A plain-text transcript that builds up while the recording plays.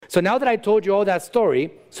So now that I told you all that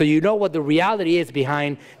story, so you know what the reality is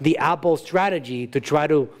behind the Apple strategy to try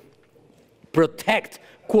to protect,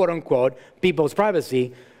 quote unquote, people's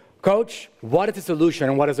privacy, Coach, what is the solution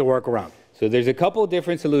and what is the workaround? So there's a couple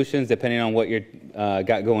different solutions depending on what you're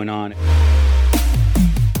got going on.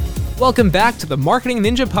 Welcome back to the Marketing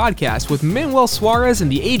Ninja Podcast with Manuel Suarez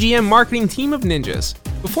and the AGM marketing team of ninjas.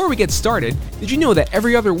 Before we get started, did you know that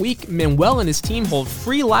every other week, Manuel and his team hold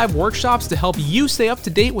free live workshops to help you stay up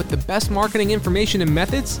to date with the best marketing information and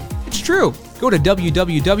methods? It's true. Go to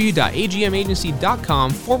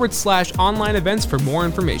www.agmagency.com/online events for more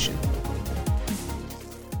information.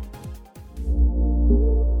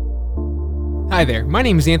 Hi there, my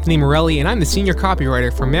name is Anthony Morelli and I'm the senior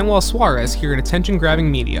copywriter for Manuel Suarez here at Attention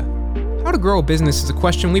Grabbing Media. How to grow a business is a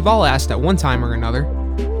question we've all asked at one time or another.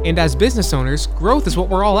 And as business owners, growth is what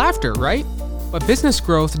we're all after, right? But business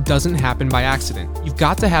growth doesn't happen by accident. You've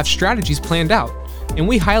got to have strategies planned out. And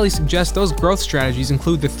we highly suggest those growth strategies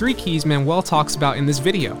include the 3 keys Manuel talks about in this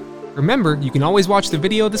video. Remember, you can always watch the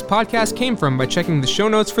video this podcast came from by checking the show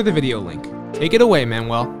notes for the video link. Take it away,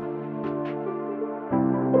 Manuel.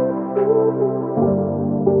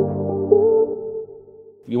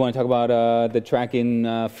 You want to talk about the tracking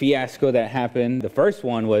fiasco that happened. The first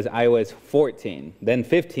one was iOS 14. Then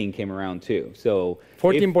 15 came around too. So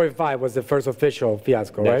 14.5 was the first official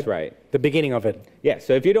fiasco, right? That's right. The beginning of it. Yeah,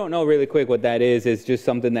 so if you don't know really quick what that is, it's just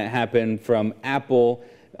something that happened from Apple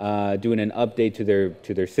doing an update to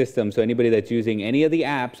their system. So anybody that's using any of the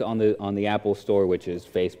apps on the Apple Store, which is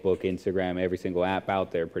Facebook, Instagram, every single app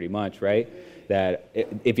out there pretty much, right? That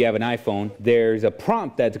if you have an iPhone, there's a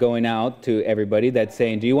prompt that's going out to everybody that's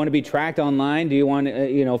saying, do you want to be tracked online? Do you want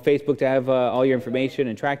Facebook to have all your information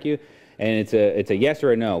and track you? And it's a yes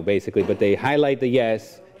or a no, basically. But they highlight the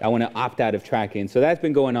yes. I want to opt out of tracking. So that's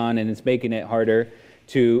been going on, and it's making it harder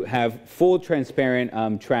to have full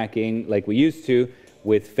transparent tracking like we used to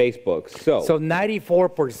with Facebook. So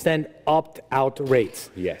 94% opt-out rates.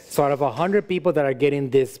 Yes. So out of 100 people that are getting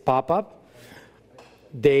this pop-up,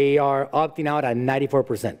 they are opting out at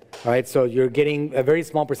 94%. All right, so you're getting a very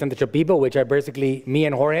small percentage of people, which are basically me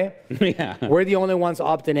and Jorge. Yeah. We're the only ones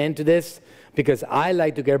opting into this because I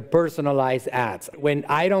like to get personalized ads. When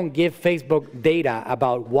I don't give Facebook data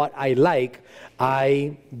about what I like,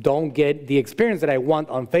 I don't get the experience that I want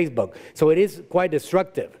on Facebook. So it is quite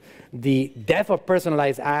destructive. The death of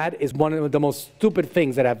personalized ad is one of the most stupid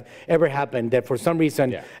things that have ever happened, that for some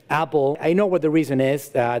reason, Apple, I know what the reason is.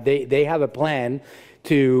 They have a plan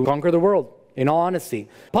to conquer the world, in all honesty.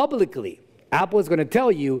 Publicly, Apple is going to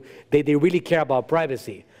tell you that they really care about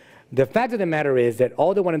privacy. The fact of the matter is that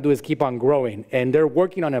all they want to do is keep on growing, and they're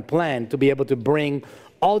working on a plan to be able to bring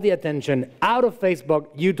all the attention out of Facebook,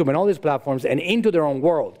 YouTube, and all these platforms and into their own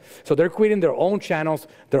world. So they're creating their own channels,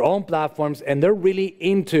 their own platforms, and they're really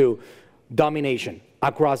into domination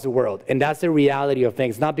across the world. And that's the reality of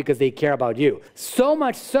things, not because they care about you. So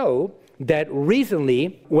much so that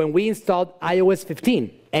recently, when we installed iOS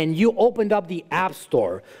 15 and you opened up the App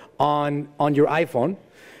Store on your iPhone,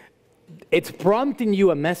 it's prompting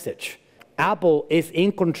you a message. Apple is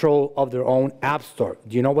in control of their own App Store.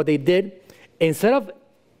 Do you know what they did? Instead of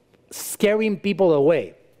scaring people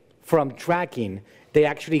away from tracking, they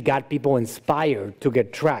actually got people inspired to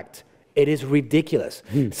get tracked. It is ridiculous.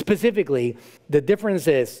 Specifically, the difference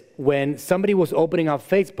is when somebody was opening up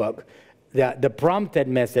Facebook, the prompted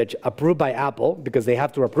message approved by Apple, because they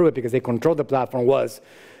have to approve it because they control the platform, was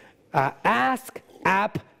ask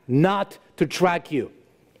app not to track you.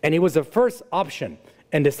 And it was the first option.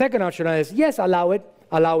 And the second option is, yes, allow it.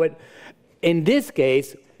 In this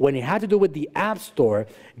case, when it had to do with the App Store,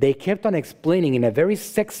 they kept on explaining in a very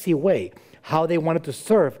sexy way how they wanted to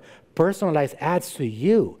serve personalized ads to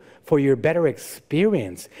you for your better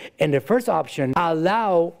experience. And the first option,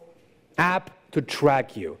 allow app to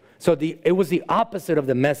track you. So it was the opposite of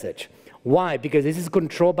the message. Why? Because this is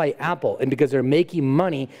controlled by Apple and because they're making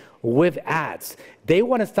money with ads. They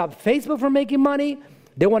want to stop Facebook from making money.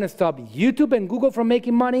 They want to stop YouTube and Google from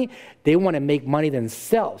making money. They want to make money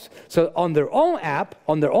themselves. So on their own app,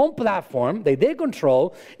 on their own platform, they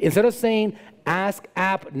control, instead of saying, ask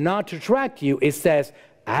app not to track you, it says,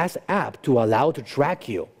 ask app to allow to track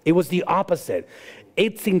you. It was the opposite.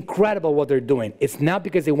 It's incredible what they're doing. It's not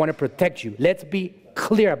because they want to protect you. Let's be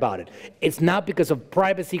clear about it. It's not because of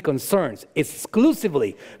privacy concerns. It's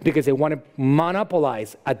exclusively because they want to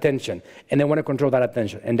monopolize attention and they want to control that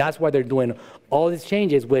attention. And that's why they're doing all these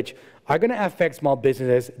changes, which are going to affect small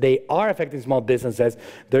businesses. They are affecting small businesses.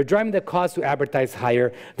 They're driving the cost to advertise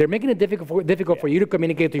higher. They're making it difficult for you to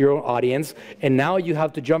communicate to your own audience. And now you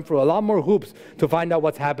have to jump through a lot more hoops to find out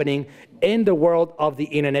what's happening in the world of the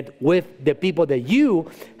internet with the people that you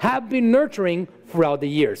have been nurturing throughout the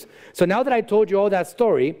years. So now that I told you all that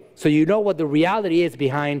story, so you know what the reality is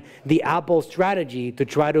behind the Apple strategy to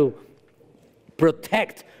try to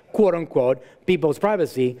protect, quote unquote, people's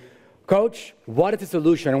privacy, Coach, what is the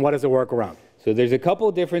solution and what is the workaround? So there's a couple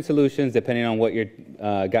of different solutions depending on what you're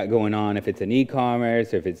got going on, if it's an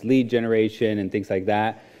e-commerce, or if it's lead generation and things like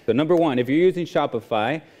that. So number one, if you're using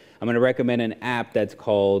Shopify, I'm going to recommend an app that's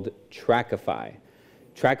called Trackify.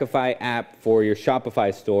 Trackify app for your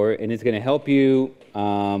Shopify store, and it's going to help you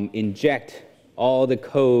inject all the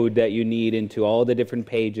code that you need into all the different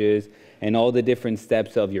pages and all the different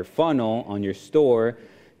steps of your funnel on your store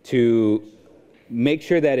to make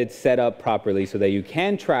sure that it's set up properly so that you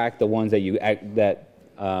can track the ones that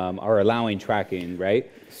are allowing tracking,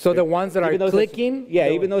 right? So the ones that are clicking?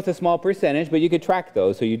 Even though it's a small percentage, but you could track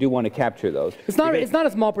those, so you do want to capture those. It's not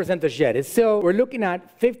a small percentage yet. It's still, we're looking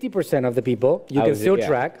at 50% of the people you can still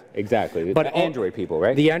track. Exactly. But the Android people,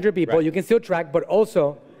 right? The Android people, right. You can still track, but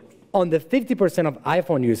also on the 50% of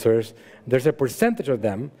iPhone users, there's a percentage of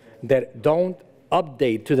them that don't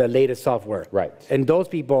update to the latest software. Right. And those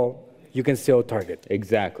people, you can still target.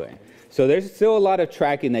 Exactly. So there's still a lot of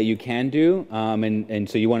tracking that you can do, and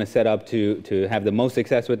so you want to set up to have the most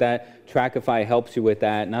success with that. Trackify helps you with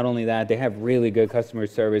that. Not only that, they have really good customer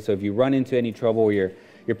service. So if you run into any trouble where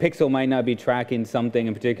your Pixel might not be tracking something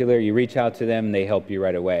in particular, you reach out to them and they help you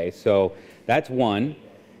right away. So that's one.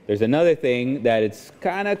 There's another thing that it's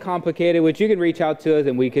kind of complicated, which you can reach out to us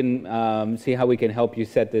and we can see how we can help you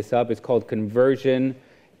set this up. It's called Conversion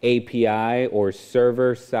API or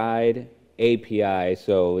Server-Side API.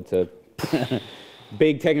 So it's a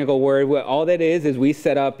big technical word. All that is we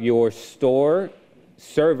set up your store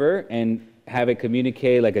server and have it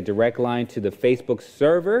communicate like a direct line to the Facebook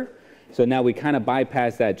server. So now we kind of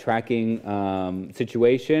bypass that tracking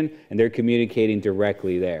situation, and they're communicating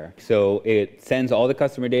directly there. So it sends all the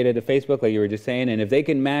customer data to Facebook, like you were just saying, and if they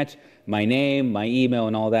can match my name, my email,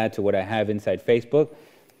 and all that to what I have inside Facebook,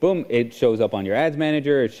 boom, it shows up on your ads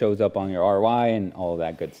manager, it shows up on your ROI, and all of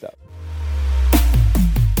that good stuff.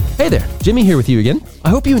 Hey there, Jimmy here with you again. I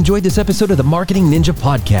hope you enjoyed this episode of the Marketing Ninja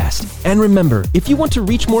Podcast. And remember, if you want to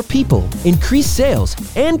reach more people, increase sales,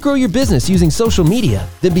 and grow your business using social media,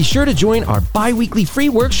 then be sure to join our bi-weekly free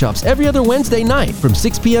workshops every other Wednesday night from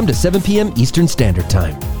 6 p.m. to 7 p.m. Eastern Standard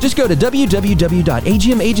Time. Just go to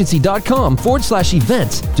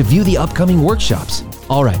www.agmagency.com/events to view the upcoming workshops.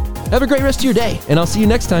 All right, have a great rest of your day, and I'll see you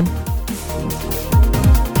next time.